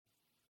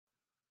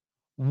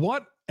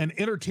What an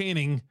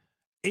entertaining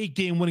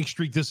 8-game winning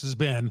streak this has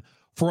been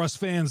for us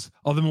fans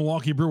of the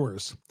Milwaukee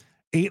Brewers.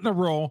 8 in a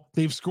row.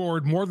 They've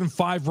scored more than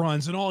 5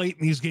 runs in all 8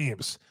 in these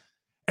games.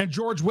 And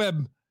George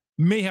Webb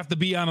may have to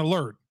be on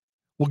alert.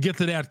 We'll get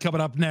to that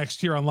coming up next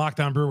here on Locked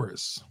On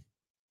Brewers.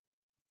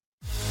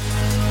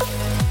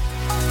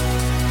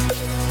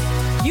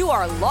 You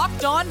are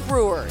Locked On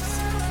Brewers,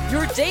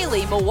 your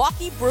daily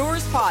Milwaukee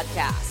Brewers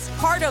podcast,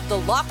 part of the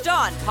Locked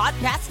On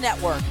Podcast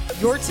Network,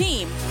 your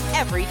team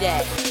every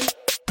day.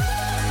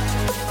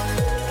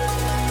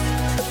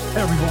 Hey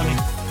everybody,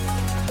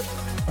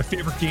 my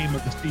favorite game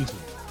of the season,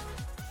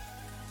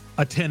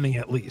 attending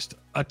at least,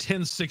 a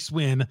 10-6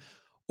 win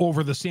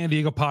over the San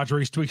Diego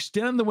Padres to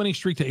extend the winning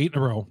streak to 8 in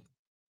a row.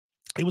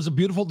 It was a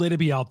beautiful day to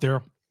be out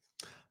there.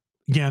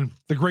 Again,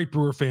 the great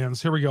Brewer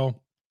fans, here we go.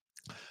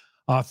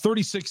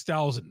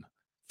 36,000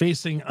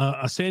 facing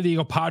a San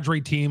Diego Padre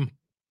team.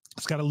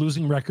 It's got a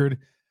losing record.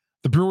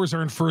 The Brewers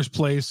are in first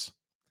place,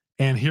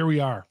 and here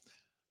we are.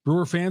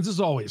 Brewer fans, as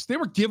always, they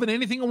were giving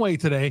anything away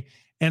today,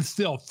 and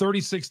still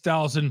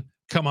 36,000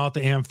 come out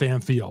to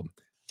AmFam Field.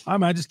 I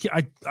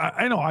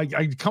know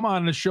I come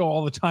on the show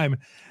all the time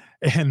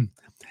and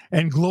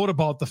gloat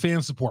about the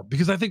fan support,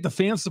 because I think the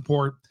fan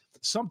support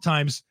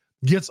sometimes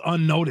gets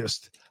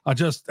unnoticed.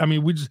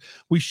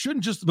 We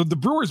shouldn't just, the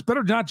Brewers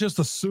better not just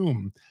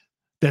assume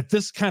that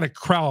this kind of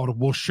crowd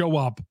will show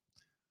up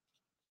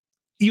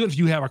even if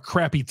you have a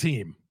crappy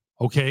team,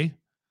 okay?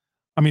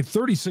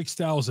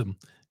 36,000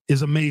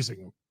 is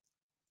amazing.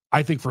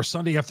 I think for a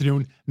Sunday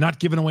afternoon, not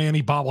giving away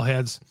any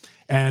bobbleheads,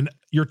 and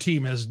your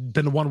team has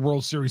been to one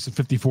World Series in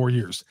 54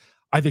 years.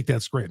 I think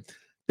that's great.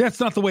 That's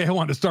not the way I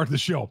wanted to start the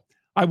show.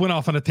 I went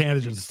off on a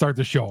tangent to start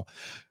the show.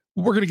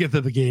 We're going to get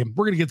to the game.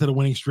 We're going to get to the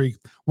winning streak.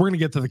 We're going to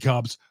get to the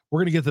Cubs. We're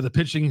going to get to the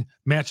pitching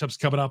matchups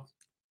coming up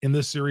in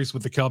this series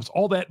with the Cubs.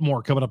 All that and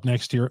more coming up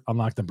next here on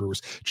Locked On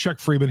Brewers. Chuck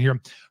Freeman here,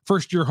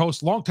 first-year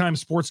host, longtime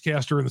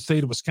sportscaster in the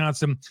state of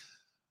Wisconsin,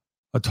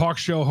 a talk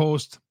show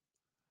host,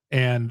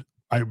 and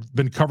I've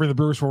been covering the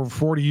Brewers for over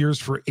 40 years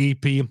for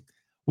AP.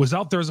 Was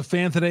out there as a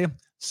fan today,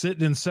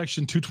 sitting in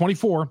section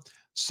 224,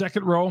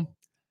 second row.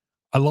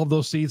 I love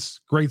those seats,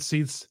 great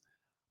seats.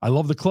 I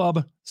love the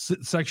club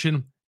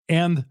section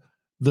and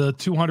the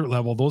 200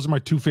 level. Those are my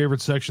two favorite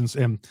sections.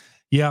 And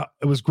yeah,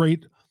 it was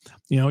great.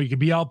 You could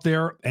be out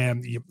there,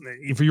 and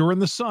if you were in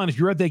the sun, if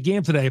you're at that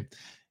game today,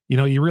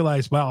 you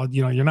realize, wow,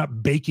 you're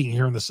not baking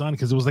here in the sun,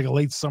 because it was like a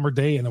late summer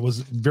day and it was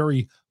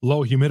very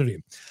low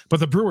humidity.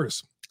 But the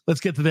Brewers, let's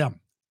get to them.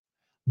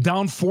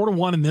 Down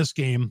 4-1 in this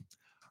game,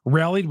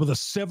 rallied with a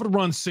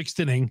 7-run sixth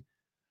inning,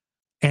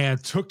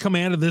 and took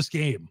command of this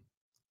game.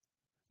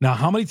 Now,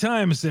 how many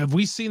times have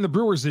we seen the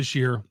Brewers this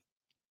year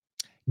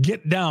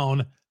get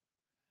down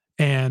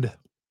and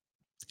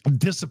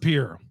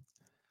disappear?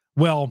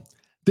 Well,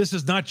 this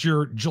is not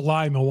your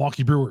July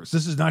Milwaukee Brewers.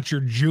 This is not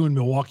your June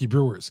Milwaukee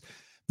Brewers.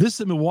 This is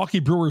a Milwaukee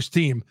Brewers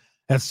team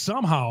that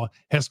somehow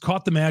has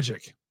caught the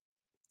magic.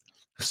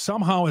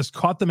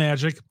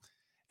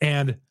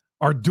 And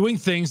are doing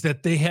things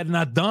that they had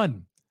not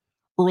done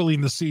early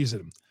in the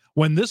season.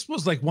 When this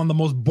was like one of the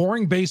most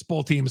boring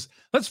baseball teams,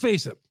 let's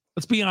face it,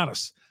 let's be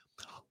honest.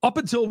 Up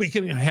until a week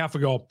and a half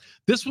ago,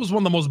 this was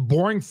one of the most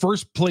boring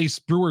first-place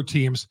Brewer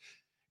teams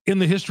in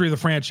the history of the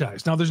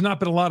franchise. Now, there's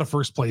not been a lot of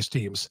first-place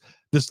teams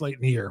this late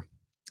in the year,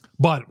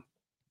 but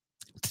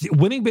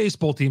winning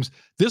baseball teams,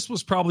 this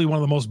was probably one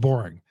of the most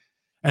boring.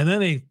 And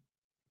then they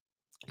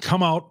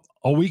come out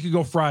a week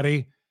ago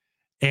Friday,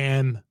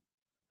 and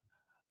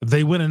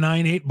they win a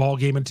 9-8 ball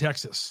game in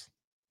Texas,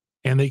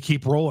 and they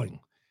keep rolling,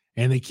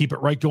 and they keep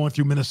it right going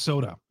through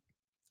Minnesota.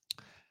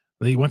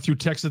 They went through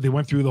Texas. They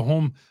went through the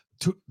home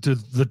to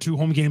the 2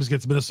 home games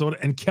against Minnesota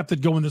and kept it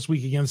going this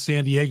week against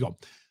San Diego.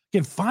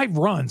 Again, 5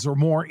 runs or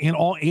more in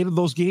all 8 of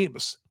those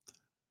games.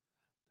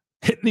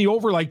 Hitting the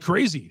over like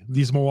crazy,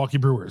 these Milwaukee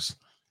Brewers.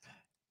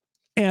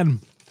 And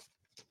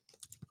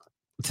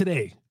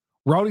today,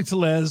 Rowdy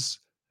Tellez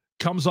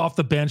comes off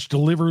the bench,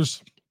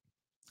 delivers.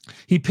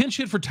 He pinch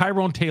hit for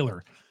Tyrone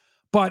Taylor.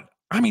 But,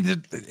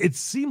 it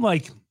seemed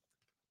like,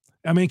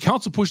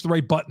 Counsell pushed the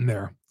right button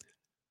there.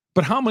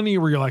 But how many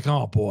were you like,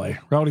 oh, boy,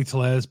 Rowdy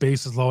Tellez,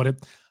 bases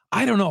loaded?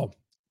 I don't know.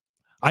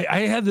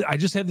 I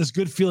just had this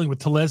good feeling with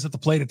Tellez at the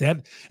plate at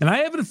that. And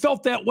I haven't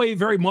felt that way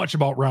very much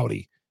about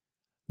Rowdy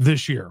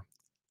this year.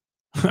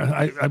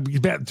 I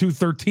bat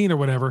 213 or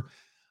whatever,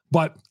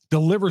 but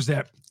delivers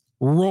that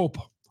rope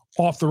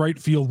off the right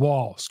field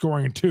wall,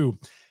 scoring a 2.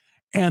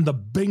 And the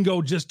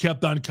bingo just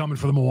kept on coming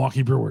for the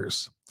Milwaukee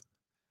Brewers.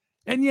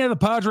 And yeah, the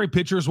Padre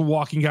pitchers were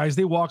walking guys.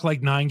 They walk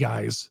like 9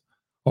 guys.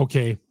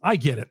 Okay, I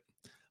get it.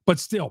 But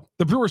still,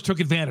 the Brewers took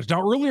advantage.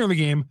 Now, earlier in the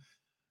game,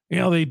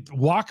 they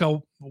walk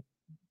out,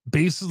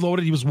 bases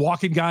loaded. He was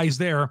walking guys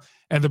there,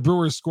 and the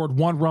Brewers scored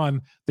 1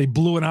 run. They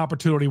blew an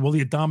opportunity.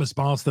 Willie Adames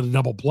bounced at a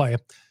double play.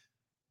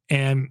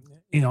 And,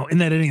 in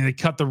that inning, they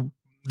cut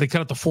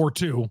it to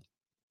 4-2.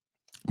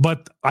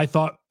 But I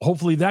thought,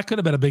 hopefully, that could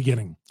have been a big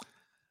inning.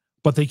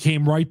 But they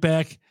came right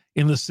back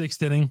in the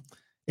 6th inning,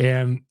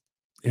 and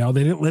they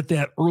didn't let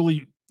that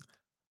early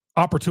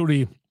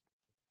opportunity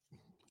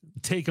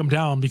take them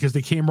down because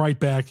they came right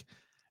back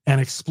and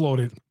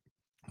exploded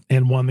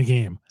and won the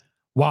game.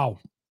 Wow.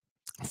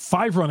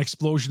 5-run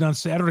explosion on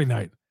Saturday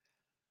night.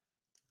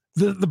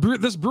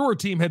 This Brewer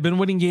team had been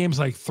winning games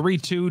like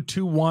 3-2,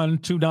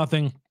 2-1,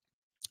 2-0,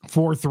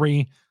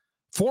 4-3.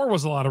 4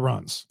 was a lot of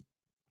runs.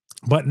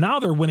 But now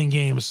they're winning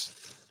games,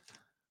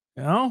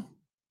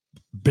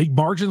 big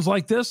margins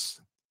like this.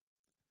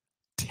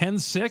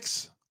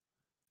 10-6,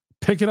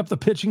 picking up the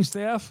pitching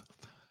staff.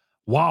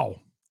 Wow.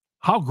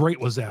 How great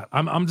was that?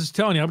 I'm just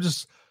telling you, I'm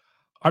just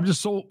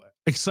so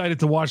excited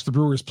to watch the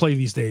Brewers play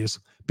these days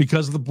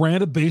because of the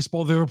brand of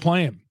baseball they're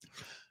playing.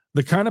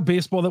 The kind of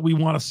baseball that we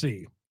want to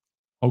see.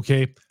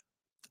 Okay.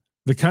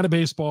 The kind of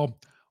baseball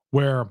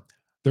where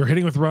they're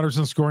hitting with runners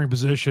in scoring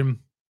position.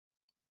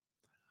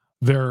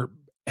 They're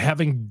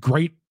having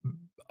great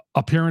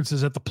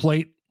appearances at the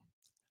plate.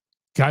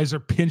 Guys are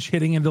pinch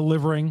hitting and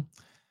delivering.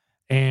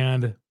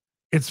 And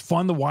it's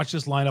fun to watch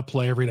this lineup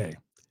play every day.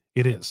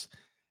 It is.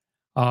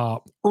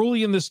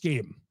 Early in this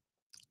game,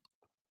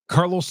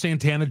 Carlos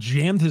Santana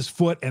jammed his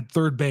foot at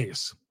third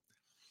base.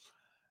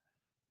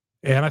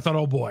 And I thought,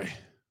 oh boy.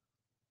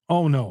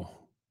 Oh no.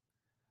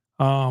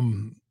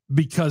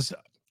 Because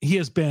he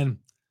has been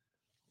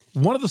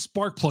one of the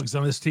spark plugs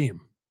on this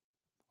team.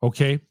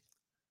 Okay.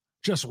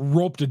 Just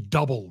roped a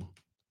double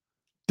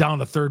down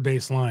the third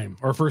base line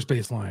or first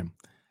base line.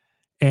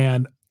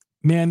 And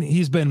man,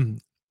 he's been,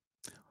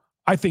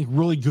 I think,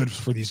 really good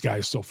for these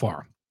guys so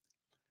far.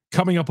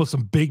 Coming up with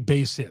some big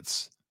base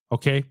hits.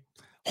 Okay.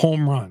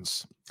 Home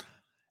runs.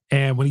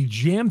 And when he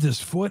jammed his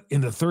foot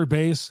into third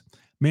base,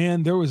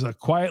 man, there was a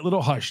quiet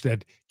little hush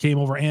that came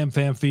over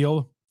AmFam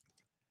Field.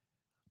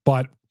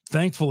 But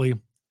thankfully,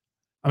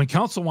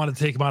 Counsell wanted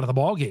to take him out of the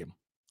ball game.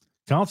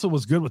 Counsell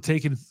was good with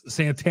taking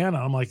Santana.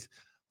 I'm like,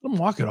 let him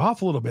walk it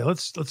off a little bit.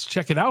 Let's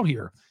check it out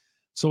here.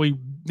 So he,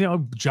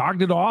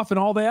 jogged it off and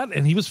all that,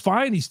 and he was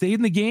fine. He stayed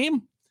in the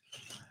game.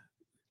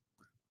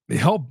 They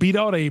helped beat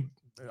out a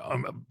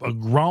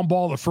ground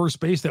ball to first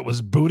base that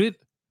was booted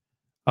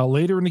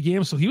later in the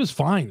game. So he was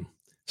fine.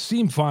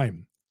 Seemed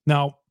fine.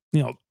 Now,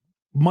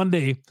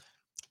 Monday,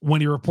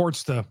 when he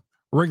reports to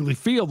Wrigley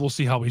Field, we'll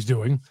see how he's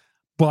doing.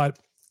 But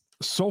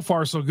so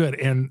far, so good.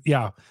 And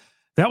yeah,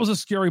 that was a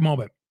scary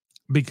moment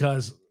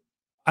because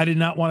I did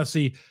not want to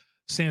see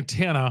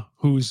Santana,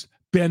 who's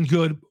been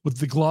good with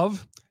the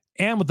glove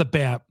and with the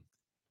bat,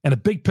 and a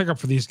big pickup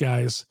for these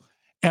guys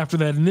after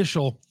that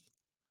initial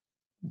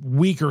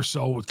week or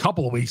so, a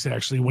couple of weeks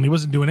actually, when he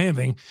wasn't doing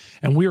anything.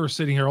 And we were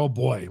sitting here, oh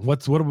boy,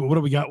 what do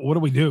we got? What do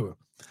we do?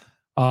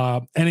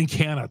 And in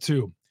Canna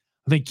too.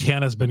 I think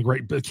Canna's been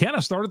great. But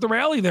Canna started the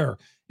rally there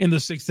in the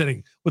 6th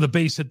inning with a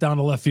base hit down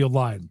the left field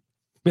line.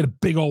 Made a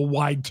big old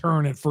wide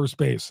turn at first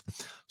base.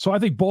 So I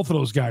think both of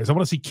those guys, I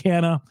want to see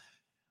Canna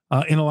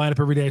in the lineup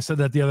every day. I said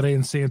that the other day,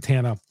 and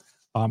Santana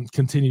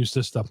continues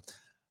to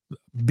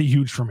be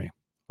huge for me.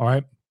 All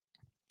right.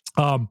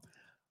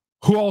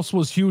 Who else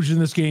was huge in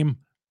this game?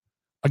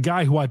 A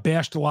guy who I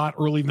bashed a lot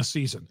early in the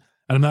season,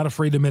 and I'm not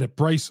afraid to admit it,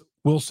 Bryce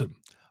Wilson.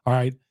 All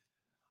right.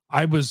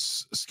 I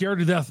was scared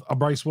to death of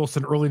Bryce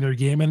Wilson early in their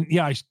game. And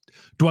yeah,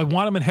 do I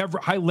want him in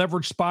high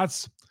leverage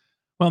spots?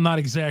 Well, not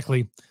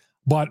exactly.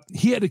 But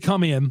he had to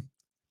come in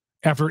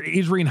after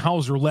Adrian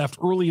Hauser left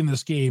early in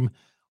this game,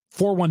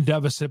 4-1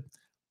 deficit.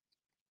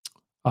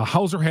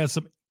 Hauser had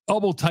some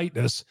elbow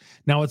tightness.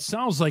 Now it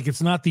sounds like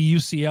it's not the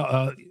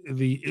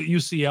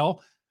UCL,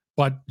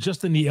 but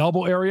just in the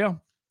elbow area,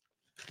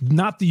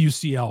 not the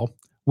UCL,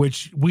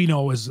 which we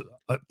know is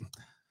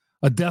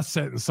a death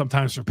sentence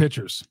sometimes for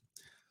pitchers.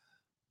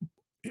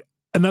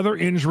 Another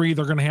injury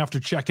they're going to have to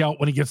check out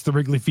when he gets to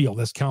Wrigley Field,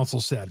 as Counsell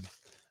said.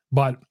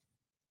 But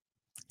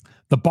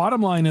the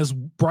bottom line is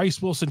Bryce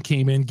Wilson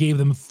came in, gave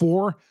them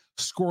 4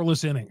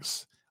 scoreless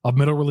innings of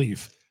middle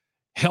relief,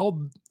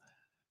 held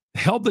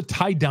the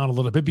tide down a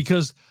little bit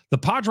because the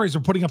Padres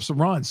are putting up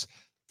some runs.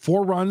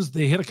 4 runs.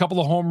 They hit a couple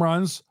of home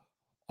runs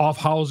off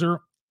Hauser,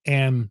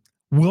 and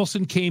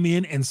Wilson came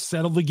in and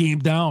settled the game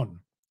down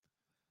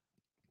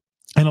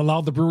and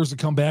allowed the Brewers to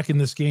come back in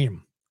this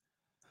game.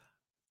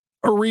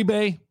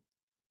 Uribe,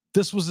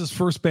 this was his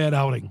first bad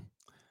outing.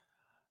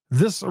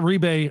 This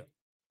Uribe,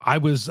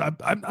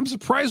 I'm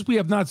surprised we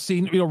have not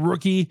seen,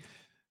 rookie,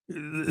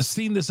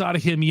 seen this out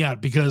of him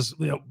yet because,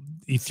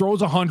 he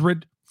throws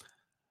 100.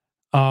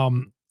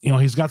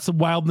 He's got some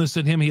wildness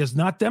in him. He has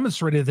not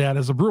demonstrated that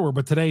as a Brewer,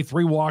 but today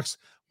 3 walks,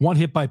 1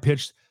 hit by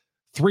pitch,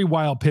 3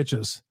 wild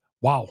pitches.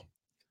 Wow.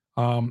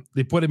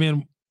 They put him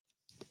in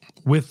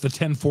with the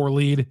 10-4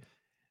 lead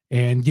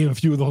and gave a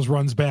few of those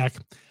runs back.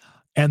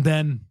 And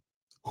then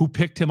who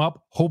picked him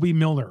up? Hobie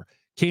Milner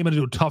came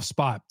into a tough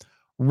spot.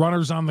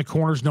 Runners on the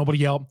corners,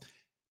 nobody out.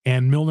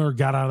 And Milner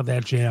got out of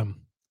that jam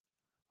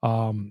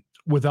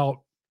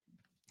without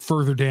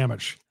further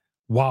damage.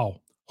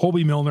 Wow.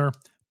 Hobie Milner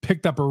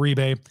picked up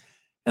Uribe.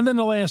 And then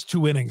the last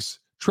 2 innings,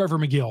 Trevor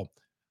McGill,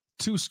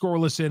 2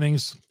 scoreless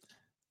innings.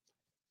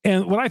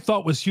 And what I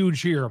thought was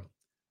huge here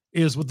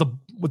is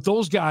with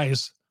those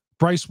guys,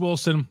 Bryce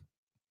Wilson,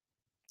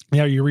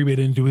 Uribe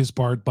didn't do his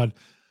part, but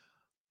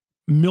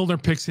Milner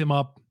picks him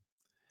up.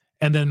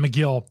 And then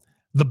McGill,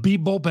 the B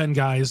bullpen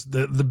guys,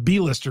 the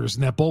B-listers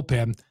in that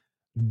bullpen,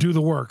 do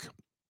the work.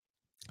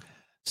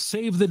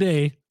 Save the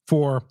day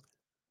for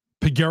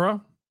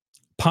Peguera,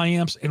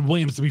 Piamps, and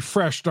Williams to be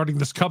fresh starting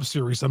this Cubs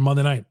series on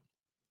Monday night.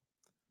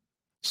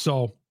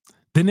 So,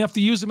 didn't have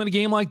to use them in a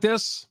game like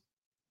this.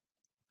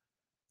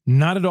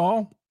 Not at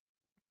all.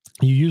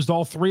 You used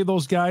all three of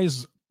those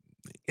guys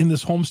in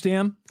this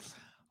homestand,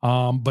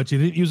 but you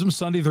didn't use them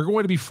Sunday. They're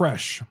going to be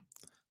fresh.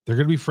 They're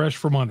going to be fresh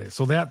for Monday.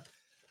 So that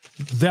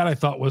I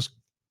thought was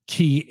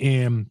key,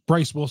 and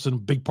Bryce Wilson,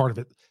 big part of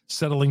it,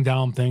 settling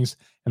down things,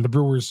 and the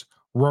Brewers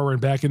roaring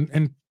back,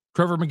 and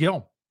Trevor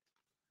McGill,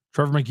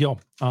 2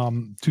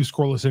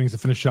 scoreless innings to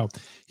finish out.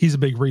 He's a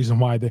big reason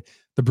why the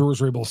Brewers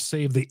were able to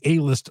save the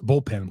A-list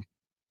bullpen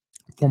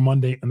for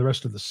Monday and the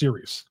rest of the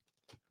series.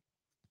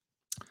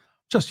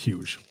 Just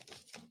huge.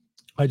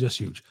 Just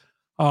huge.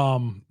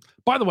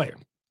 By the way,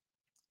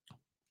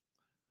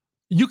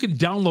 you can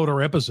download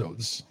our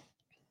episodes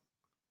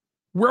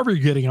wherever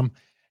you're getting them.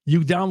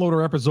 You download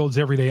our episodes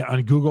every day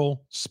on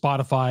Google,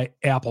 Spotify,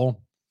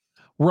 Apple.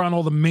 We're on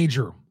all the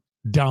major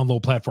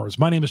download platforms.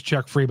 My name is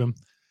Chuck Freeman.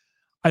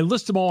 I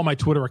list them all on my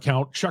Twitter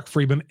account, Chuck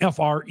Freeman,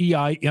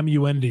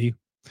 FREIMUND.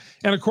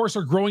 And of course,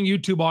 our growing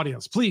YouTube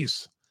audience.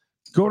 Please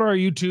go to our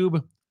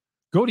YouTube.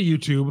 Go to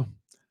YouTube.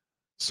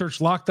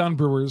 Search Locked On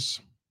Brewers.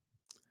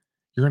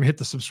 You're going to hit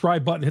the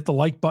subscribe button, hit the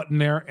like button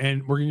there,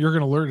 and you're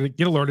going to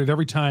get alerted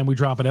every time we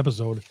drop an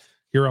episode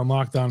here on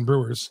Locked On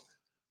Brewers,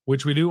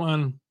 which we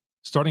do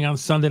starting on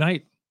Sunday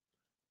night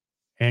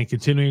and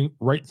continuing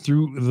right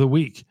through the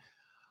week.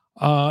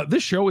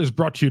 This show is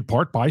brought to you in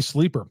part by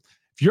Sleeper.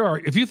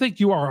 If you think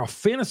you are a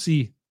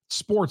fantasy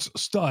sports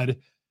stud,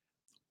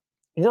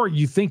 or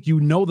you think you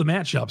know the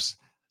matchups,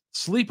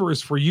 Sleeper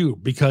is for you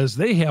because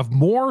they have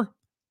more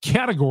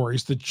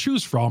categories to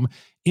choose from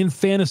in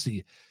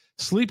fantasy.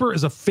 Sleeper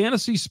is a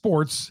fantasy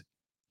sports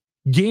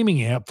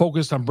gaming app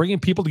focused on bringing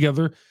people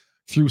together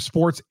through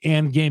sports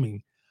and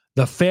gaming.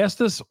 The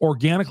fastest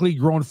organically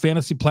grown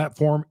fantasy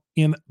platform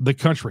in the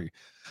country.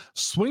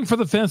 Swing for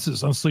the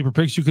fences on Sleeper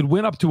Picks. You could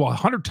win up to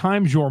 100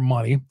 times your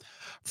money.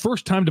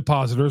 First-time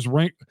depositors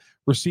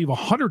receive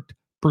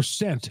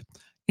 100%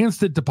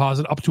 instant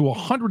deposit up to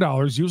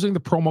 $100 using the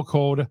promo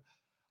code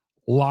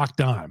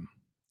Locked On.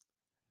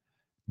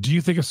 Do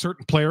you think a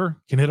certain player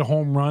can hit a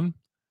home run?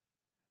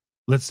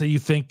 Let's say you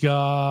think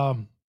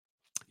Adames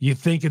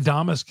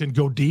can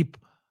go deep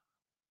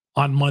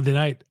on Monday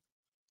night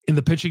in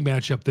the pitching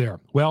matchup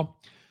there. Well,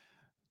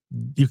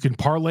 you can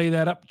parlay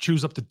that up,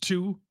 choose up to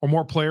 2 or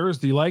more players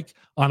that you like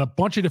on a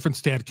bunch of different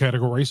stat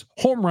categories: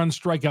 home runs,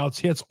 strikeouts,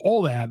 hits,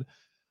 all that.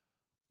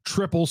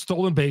 Triples,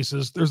 stolen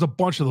bases. There's a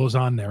bunch of those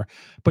on there.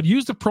 But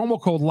use the promo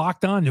code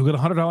Locked On. You'll get a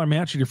 $100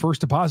 match in your first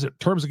deposit.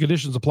 Terms and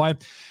conditions apply.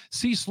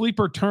 See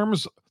Sleeper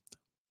terms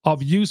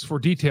of use for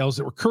details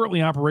that were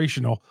currently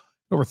operational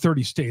in over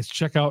 30 states.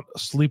 Check out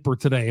Sleeper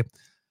today.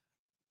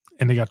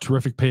 And they got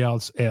terrific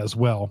payouts as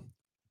well.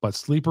 But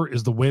Sleeper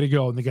is the way to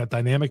go. And they got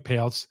dynamic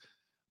payouts,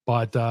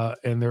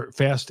 and they're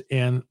fast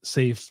and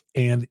safe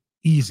and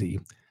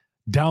easy.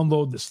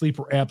 Download the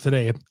Sleeper app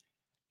today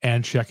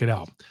and check it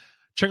out.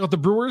 Check out the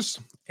Brewers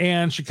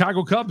and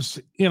Chicago Cubs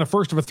in a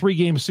first of a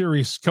 3-game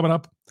series coming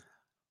up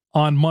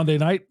on Monday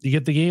night. You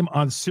get the game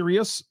on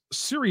Sirius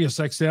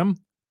XM,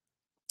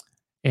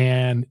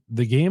 and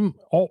the game,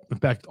 all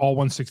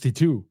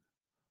 162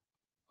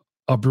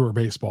 of Brewer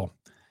baseball.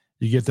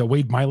 You get the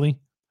Wade Miley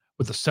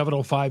with the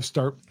 7:05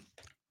 start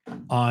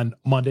on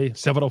Monday.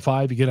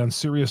 7:05, you get on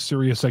Sirius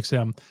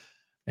XM,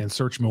 and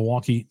search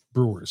Milwaukee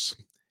Brewers.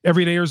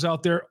 Everydayers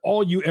out there,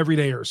 all you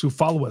everydayers who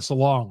follow us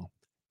along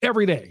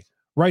every day,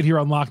 right here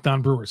on Locked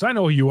On Brewers. I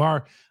know who you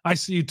are. I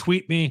see you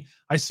tweet me.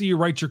 I see you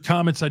write your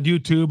comments on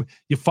YouTube.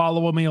 You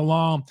follow me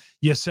along.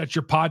 You set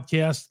your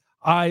podcast.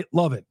 I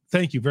love it.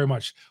 Thank you very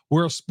much.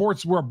 We're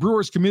a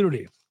Brewers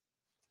community.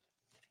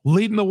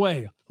 Leading the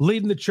way,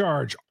 leading the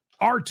charge.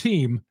 Our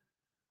team,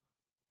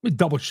 let me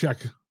double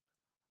check.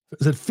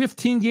 Is it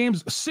 15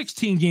 games?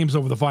 16 games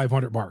over the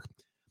 500 mark.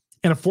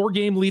 And a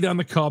 4-game lead on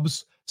the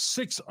Cubs,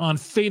 6 on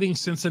fading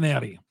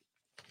Cincinnati.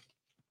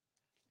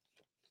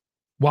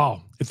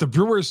 Wow. If the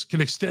Brewers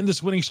can extend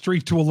this winning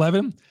streak to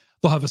 11,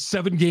 they'll have a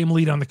 7-game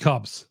lead on the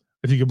Cubs,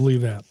 if you can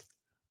believe that.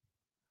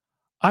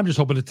 I'm just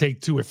hoping to take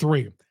 2 or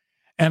 3.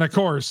 And, of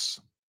course,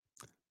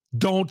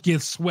 don't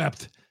get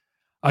swept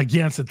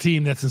against a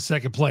team that's in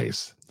second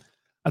place.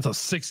 That's a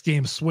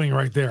 6-game swing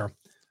right there.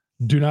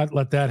 Do not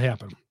let that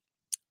happen.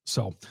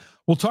 So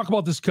we'll talk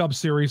about this Cubs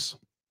series.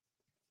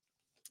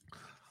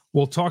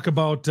 We'll talk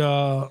about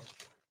the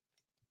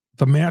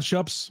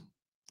matchups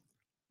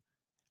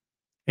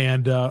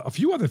and a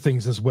few other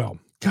things as well.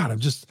 God,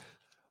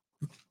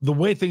 the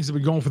way things have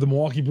been going for the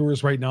Milwaukee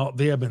Brewers right now,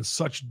 they have been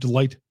such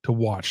delight to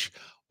watch.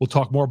 We'll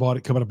talk more about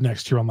it coming up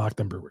next here on Locked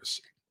On Brewers.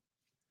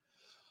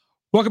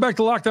 Welcome back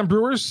to Locked On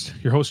Brewers.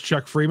 Your host,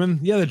 Chuck Freeman.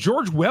 Yeah, the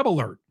George Webb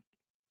alert.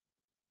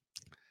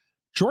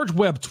 George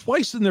Webb,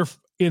 twice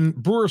in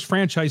Brewers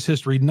franchise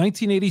history,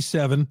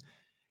 1987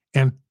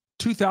 and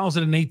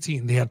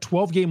 2018, they had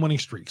 12-game winning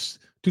streaks.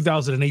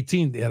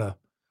 2018, they had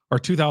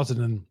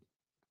 2000 and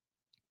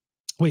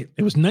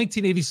It was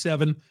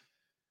 1987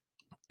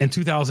 and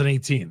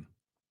 2018.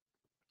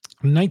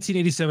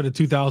 1987 to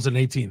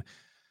 2018.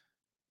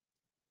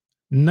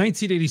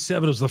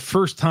 1987 was the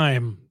first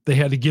time they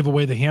had to give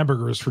away the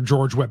hamburgers for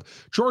George Webb.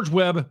 George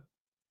Webb,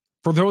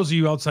 for those of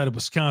you outside of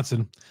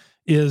Wisconsin,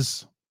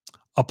 is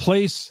a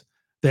place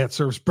that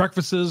serves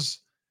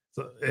breakfasts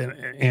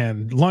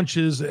and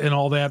lunches and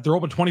all that. They're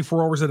open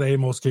 24 hours a day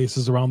in most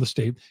cases around the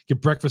state.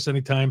 Get breakfast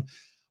anytime.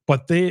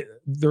 But they've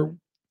been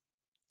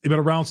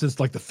around since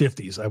like the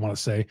 50s, I want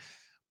to say.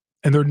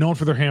 And they're known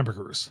for their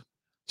hamburgers.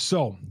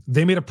 So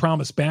they made a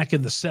promise back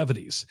in the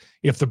 70s.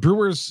 If the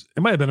Brewers,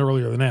 it might have been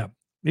earlier than that.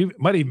 It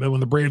might even been when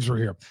the Braves were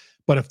here.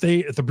 But if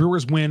the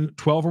Brewers win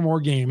 12 or more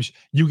games,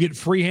 you get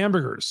free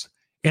hamburgers.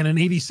 And in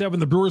 87,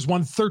 the Brewers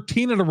won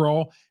 13 in a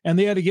row, and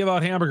they had to give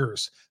out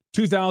hamburgers.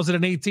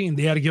 2018,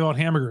 they had to give out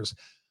hamburgers.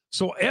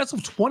 So as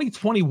of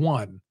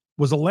 2021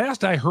 was the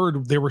last I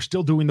heard they were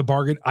still doing the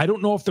bargain. I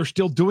don't know if they're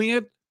still doing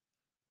it,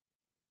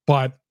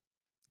 but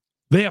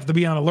they have to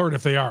be on alert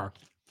if they are,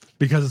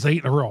 because it's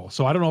 8 in a row.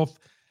 So I don't know if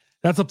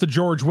that's up to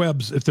George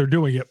Webb's if they're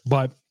doing it,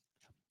 but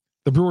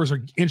the Brewers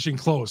are inching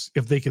close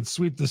if they can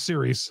sweep the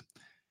series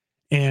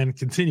and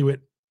continue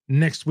it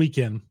next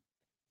weekend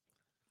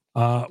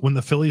when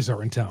the Phillies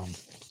are in town.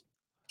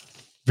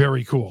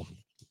 Very cool.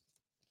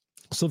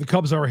 So the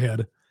Cubs are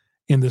ahead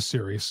in this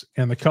series,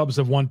 and the Cubs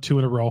have won 2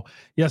 in a row.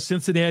 Yes,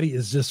 Cincinnati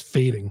is just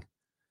fading.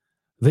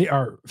 They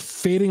are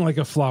fading like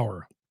a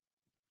flower.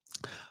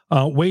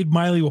 Wade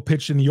Miley will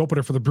pitch in the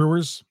opener for the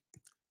Brewers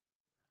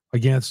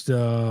against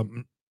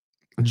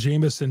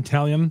Jamison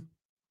Talion,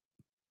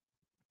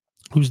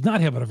 who's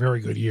not having a very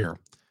good year.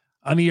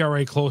 An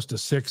ERA close to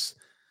 6.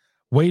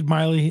 Wade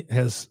Miley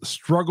has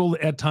struggled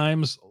at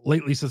times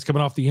lately since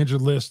coming off the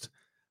injured list,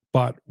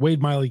 but Wade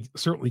Miley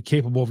certainly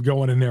capable of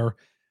going in there,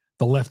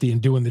 the lefty,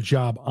 and doing the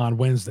job on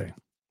Wednesday.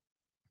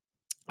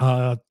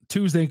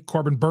 Tuesday,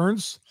 Corbin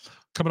Burns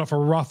coming off a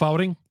rough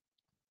outing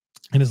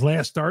in his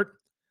last start,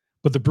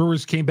 but the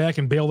Brewers came back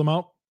and bailed him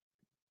out.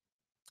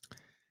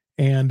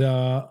 And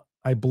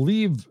I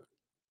believe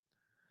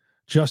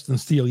Justin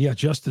Steele,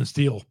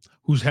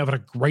 who's having a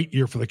great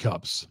year for the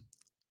Cubs.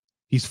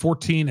 He's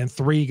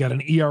 14-3, got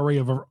an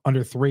ERA of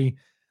under 3.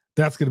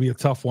 That's going to be a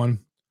tough one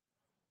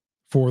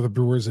for the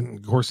Brewers. And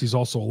of course, he's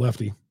also a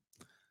lefty,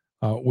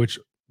 which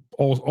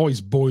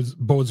always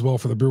bodes well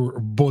for the Brewers,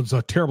 bodes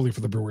terribly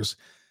for the Brewers.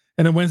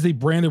 And then Wednesday,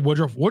 Brandon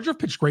Woodruff. Woodruff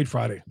pitched great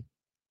Friday.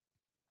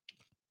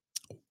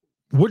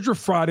 Woodruff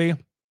Friday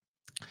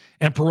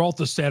and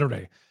Peralta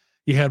Saturday.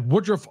 You had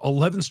Woodruff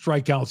 11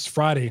 strikeouts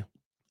Friday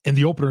in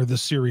the opener of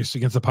this series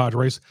against the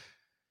Padres,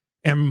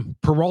 and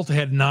Peralta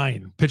had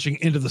 9 pitching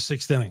into the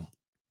 6th inning,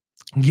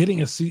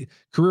 getting a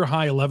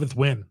career-high 11th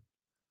win.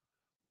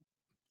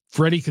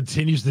 Freddie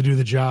continues to do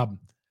the job.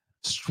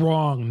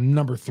 Strong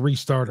number 3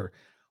 starter.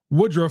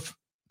 Woodruff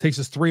takes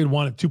us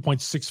 3-1 at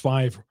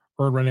 2.65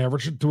 earned run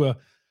average to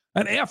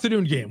an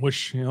afternoon game,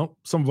 which,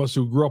 some of us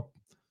who grew up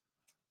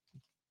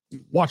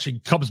watching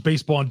Cubs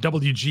baseball on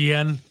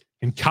WGN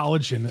in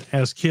college and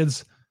as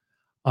kids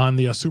on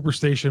the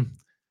Superstation,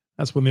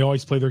 that's when they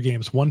always play their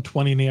games.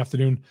 1:20 in the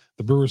afternoon,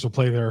 the Brewers will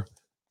play their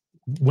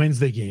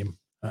Wednesday game,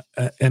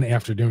 an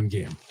afternoon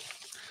game.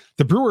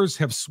 The Brewers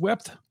have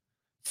swept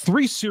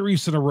 3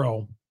 series in a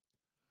row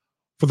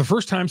for the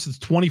first time since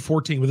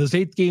 2014 with his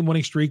 8-game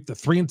winning streak, the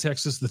 3 in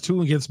Texas, the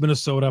 2 against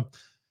Minnesota,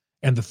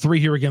 and the 3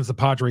 here against the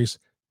Padres.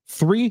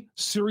 3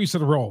 series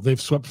in a row they've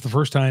swept for the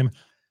first time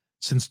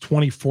since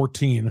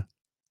 2014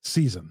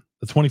 season.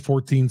 The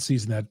 2014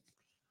 season that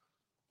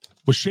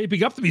was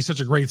shaping up to be such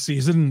a great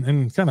season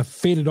and kind of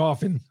faded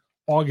off in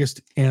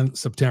August and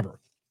September.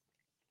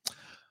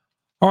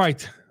 All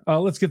right,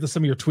 let's get to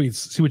some of your tweets,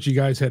 see what you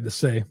guys had to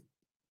say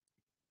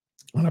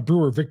on a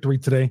Brewer victory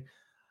today.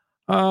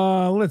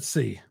 Let's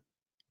see.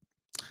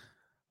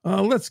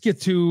 Let's get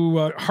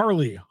to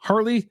Harley.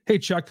 Harley, hey,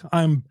 Chuck,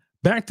 I'm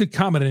back to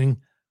commenting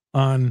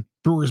on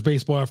Brewers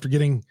baseball after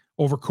getting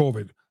over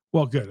COVID.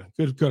 Well, good,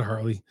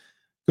 Harley.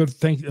 Good.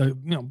 Thank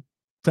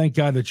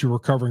God that you're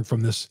recovering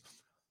from that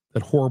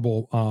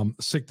horrible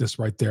sickness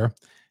right there,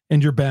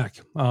 and you're back.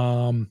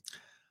 I'm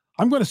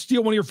going to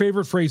steal one of your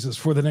favorite phrases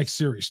for the next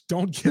series.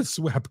 Don't get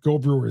swept. Go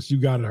Brewers. You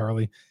got it,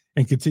 Harley.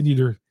 And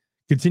continue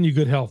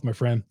good health, my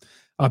friend.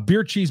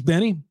 Beer Cheese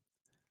Benny.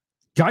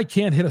 Guy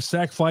can't hit a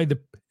sac fly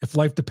if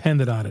life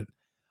depended on it.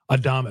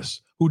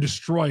 Adames, who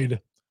destroyed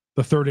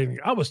the 3rd inning.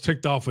 I was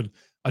ticked off with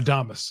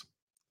Adames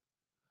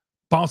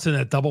bouncing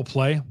that double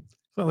play.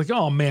 So like,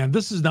 oh man,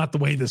 this is not the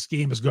way this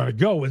game is going to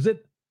go, is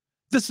it?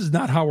 This is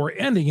not how we're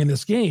ending in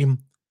this game.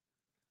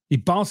 He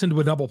bounced into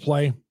a double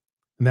play,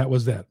 and that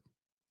was that.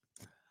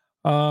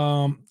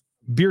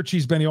 Beer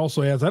Cheese Benny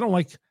also adds, I don't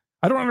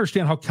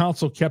understand how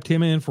Council kept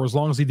him in for as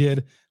long as he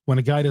did. When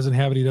a guy doesn't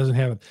have it, he doesn't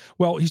have it.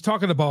 Well, he's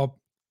talking about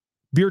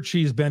Beer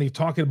Cheese Benny,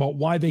 talking about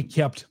why they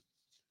kept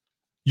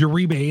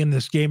Uribe in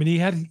this game. And he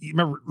had,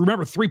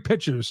 remember 3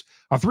 pitchers,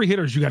 3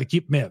 hitters, you got to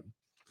keep him in.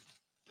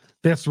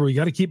 That's where you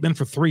got to keep him in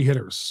for 3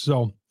 hitters.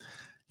 So,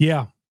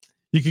 yeah,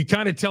 you could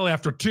kind of tell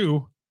after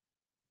 2,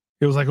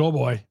 it was like, oh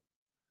boy.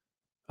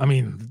 I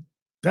mean,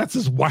 That's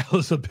as wild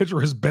as a pitcher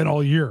has been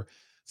all year.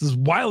 It's as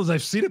wild as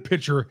I've seen a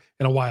pitcher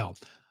in a while.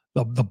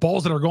 The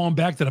balls that are going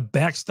back to the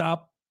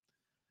backstop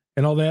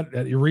and all that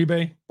at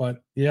Uribe.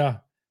 But yeah,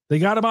 they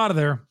got him out of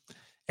there.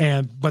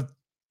 But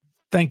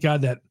thank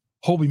God that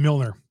Hobie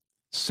Milner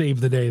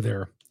saved the day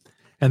there.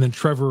 And then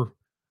Trevor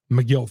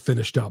McGill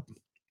finished up.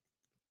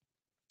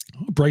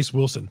 Bryce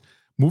Wilson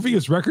moving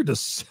his record to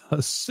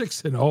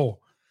 6-0.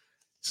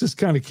 Just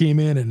kind of came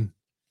in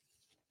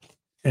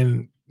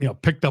and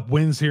picked up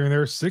wins here and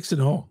there.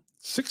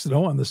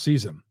 6-0 on the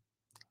season.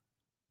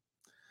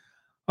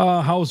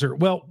 Hauser.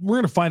 Well, we're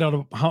going to find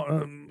out how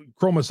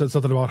Chroma said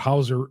something about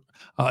Hauser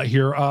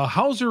here.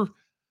 Hauser,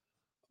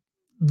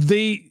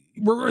 they're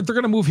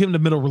going to move him to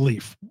middle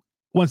relief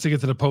once they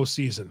get to the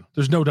postseason.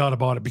 There's no doubt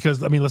about it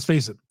because, let's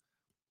face it.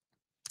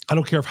 I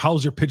don't care if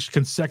Hauser pitched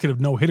consecutive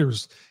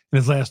no-hitters in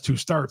his last 2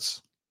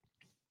 starts.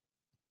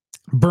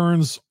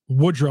 Burns,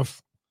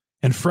 Woodruff,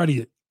 and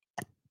Freddie.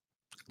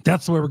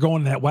 That's the way we're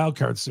going in that wild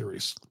card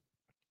series.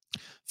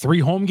 3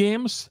 home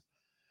games.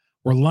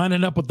 We're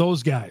lining up with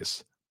those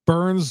guys.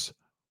 Burns,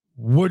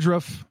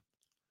 Woodruff,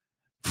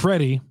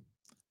 Freddie,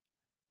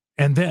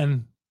 and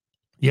then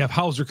you have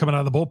Hauser coming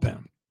out of the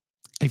bullpen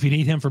if you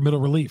need him for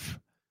middle relief.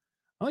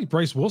 I like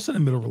Bryce Wilson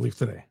in middle relief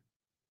today.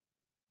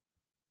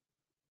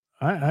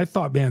 I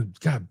thought, man,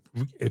 God,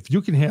 if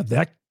you can have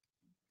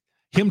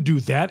him do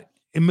that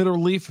in middle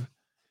relief.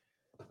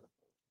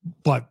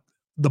 But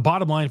the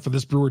bottom line for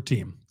this Brewer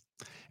team,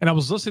 and I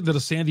was listening to the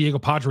San Diego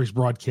Padres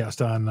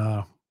broadcast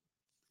on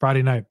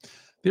Friday night.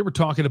 They were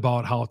talking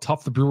about how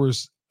tough of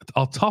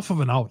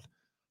an out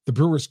the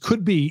Brewers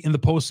could be in the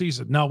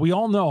postseason. Now, we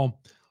all know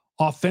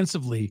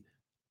offensively,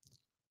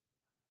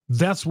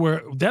 that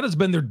has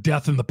been their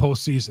death in the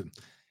postseason.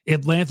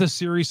 Atlanta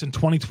series in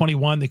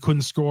 2021, they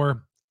couldn't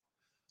score.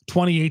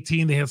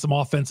 2018, they had some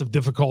offensive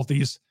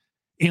difficulties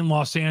in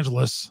Los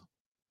Angeles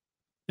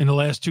in the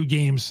last 2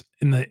 games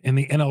in the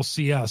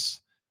NLCS.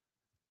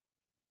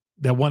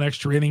 That 1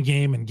 extra inning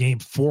game in game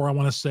 4, I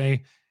want to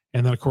say.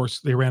 And then, of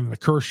course, they ran into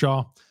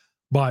Kershaw.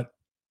 But,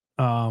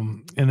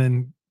 and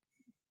then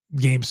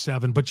game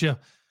 7. But you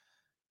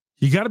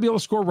got to be able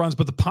to score runs.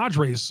 But the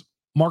Padres,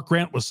 Mark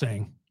Grant was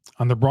saying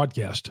on the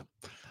broadcast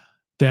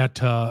that,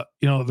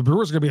 the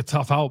Brewers are going to be a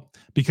tough out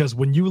because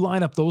when you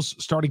line up those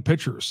starting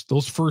pitchers,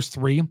 those first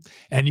 3,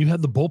 and you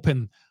have the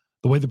bullpen,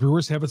 the way the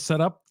Brewers have it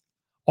set up,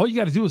 all you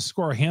got to do is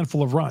score a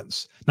handful of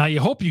runs. Now, you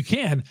hope you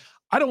can.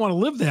 I don't want to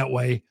live that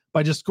way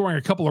by just scoring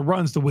a couple of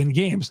runs to win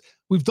games.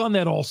 We've done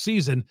that all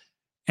season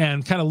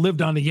and kind of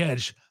lived on the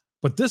edge.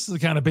 But this is the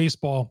kind of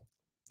baseball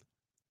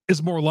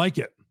is more like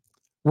it,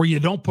 where you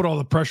don't put all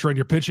the pressure on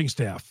your pitching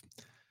staff,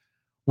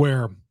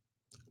 where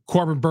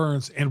Corbin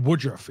Burns and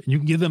Woodruff, and you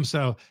can give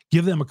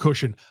them a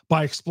cushion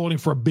by exploding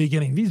for a big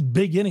inning. These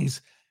big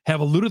innings have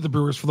eluded the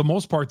Brewers for the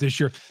most part this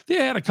year. They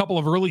had a couple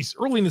of early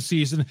in the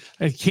season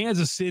at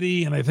Kansas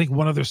City, and I think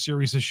one other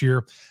series this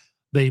year.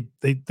 They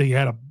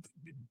had a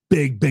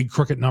big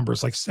crooked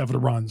numbers, like 7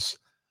 runs.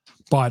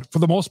 But for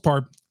the most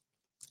part,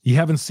 you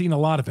haven't seen a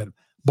lot of it.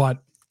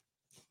 But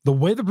the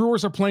way the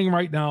Brewers are playing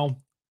right now,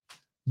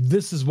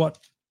 this is what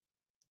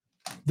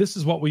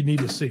we need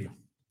to see.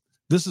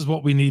 This is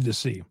what we need to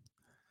see.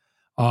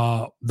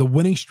 The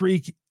winning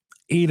streak,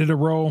 8 in a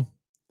row,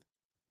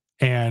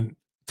 and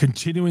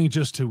continuing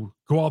just to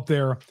go out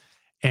there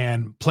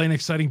and play an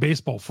exciting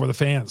baseball for the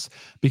fans,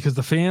 because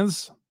the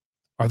fans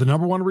are the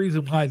number one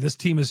reason why this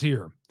team is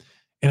here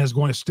and is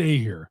going to stay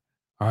here.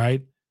 All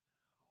right.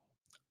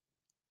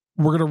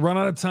 We're going to run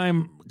out of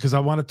time because I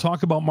want to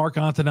talk about Mark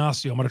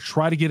Antanasio. I'm going to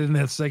try to get in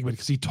that segment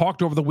because he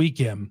talked over the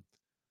weekend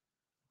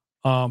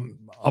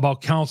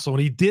about Counsell,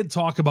 and he did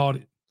talk about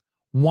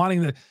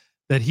wanting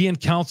that he and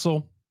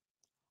Counsell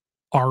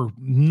are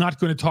not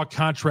going to talk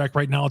contract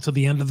right now until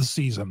the end of the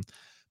season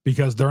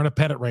because they're in a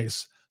pennant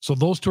race. So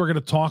those two are going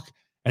to talk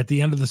at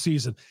the end of the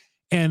season.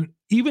 And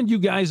even you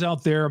guys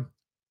out there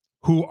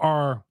who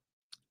are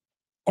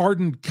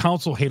ardent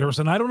Counsell haters,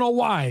 and I don't know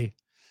why.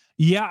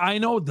 Yeah, I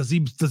know. Does he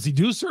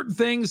do certain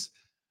things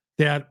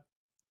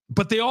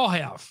but they all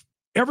have.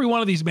 Every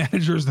one of these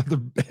managers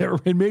that are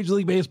in Major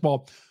League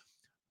Baseball,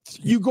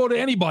 you go to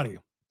anybody.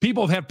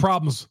 People have had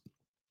problems.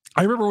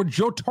 I remember when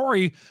Joe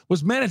Torre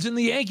was managing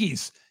the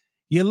Yankees.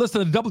 You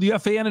listened to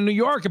WFAN in New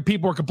York, and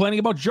people were complaining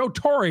about Joe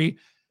Torre,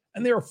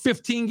 and they were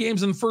 15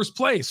 games in first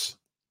place.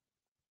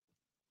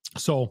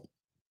 So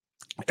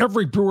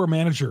every Brewer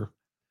manager,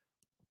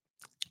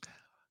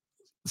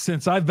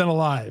 since I've been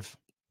alive,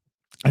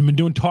 I've been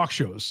doing talk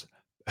shows,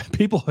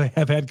 people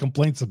have had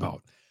complaints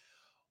about.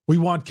 We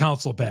want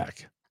Counsell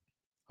back.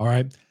 All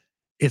right.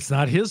 It's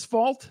not his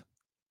fault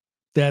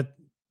that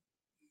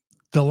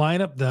the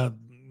lineup,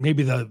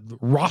 maybe the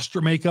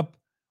roster makeup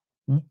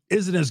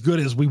isn't as good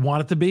as we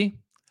want it to be.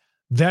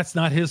 That's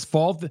not his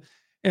fault.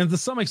 And to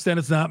some extent,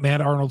 it's not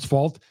Matt Arnold's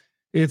fault.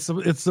 It's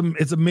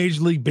a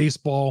Major League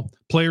Baseball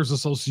Players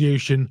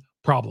Association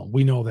problem.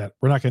 We know that.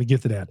 We're not going to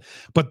get to that.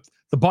 But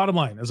the bottom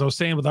line, as I was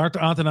saying with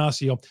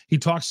Antanasio, he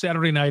talked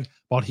Saturday night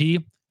about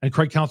he and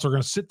Craig Counsell are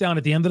going to sit down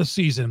at the end of the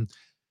season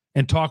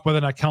and talk whether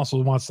or not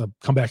Counsell wants to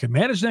come back and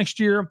manage next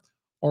year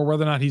or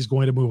whether or not he's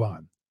going to move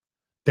on.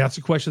 That's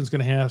the question that's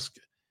going to ask.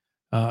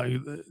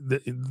 They're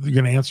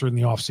going to answer in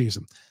the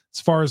offseason.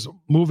 As far as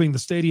moving the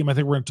stadium, I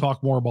think we're going to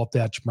talk more about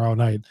that tomorrow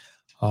night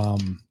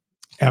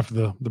after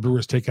the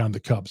Brewers take on the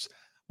Cubs.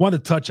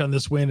 Wanted to touch on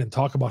this win and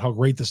talk about how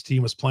great this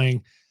team was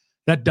playing.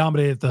 That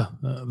dominated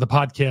the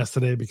podcast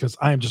today because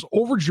I am just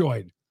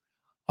overjoyed.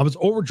 I was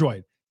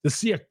overjoyed to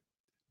see a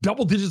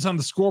double digits on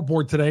the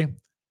scoreboard today.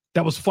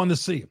 That was fun to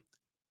see.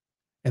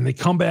 And they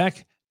come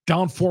back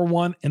down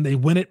 4-1 and they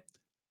win it.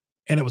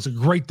 And it was a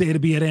great day to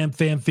be at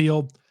AmFam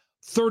Field.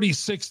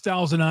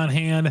 36,000 on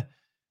hand.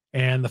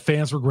 And the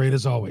fans were great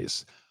as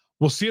always.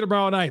 We'll see you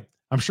tomorrow night.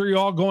 I'm sure you're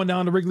all going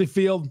down to Wrigley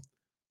Field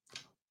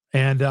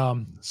and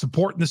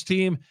supporting this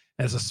team.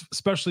 And it's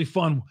especially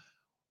fun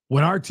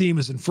when our team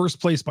is in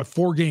first place by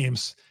 4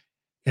 games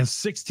and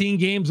 16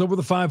 games over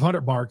the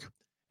 500 mark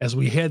as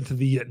we head to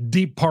the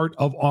deep part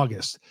of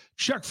August.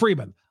 Chuck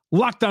Freeman,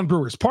 Locked On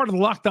Brewers, part of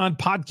the Locked On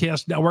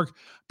Podcast Network.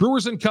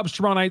 Brewers and Cubs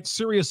tomorrow night,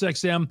 Sirius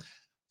XM,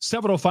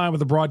 7:05 with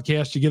the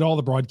broadcast. You get all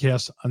the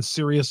broadcasts on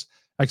Sirius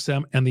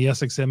XM and the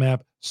SXM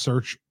app.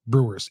 Search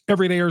Brewers.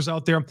 Everydayers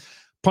out there,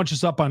 punch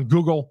us up on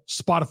Google,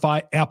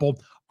 Spotify,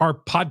 Apple. Our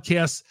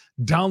podcasts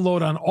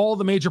download on all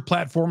the major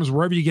platforms,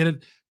 wherever you get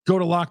it. Go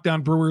to Locked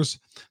On Brewers,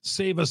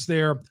 save us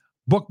there,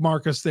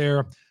 bookmark us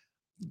there,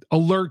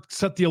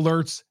 set the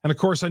alerts. And of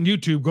course on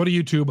YouTube, go to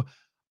YouTube,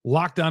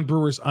 Locked On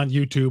Brewers on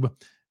YouTube.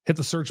 Hit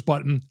the search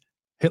button,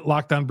 hit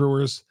Locked On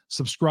Brewers,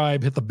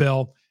 subscribe, hit the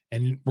bell,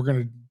 and we're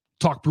going to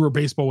talk Brewer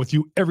baseball with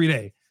you every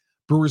day.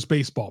 Brewers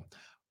baseball,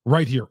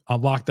 right here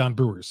on Locked On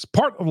Brewers.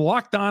 Part of the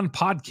Locked On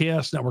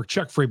Podcast Network.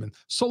 Chuck Freeman.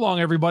 So long,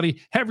 everybody.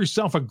 Have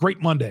yourself a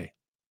great Monday.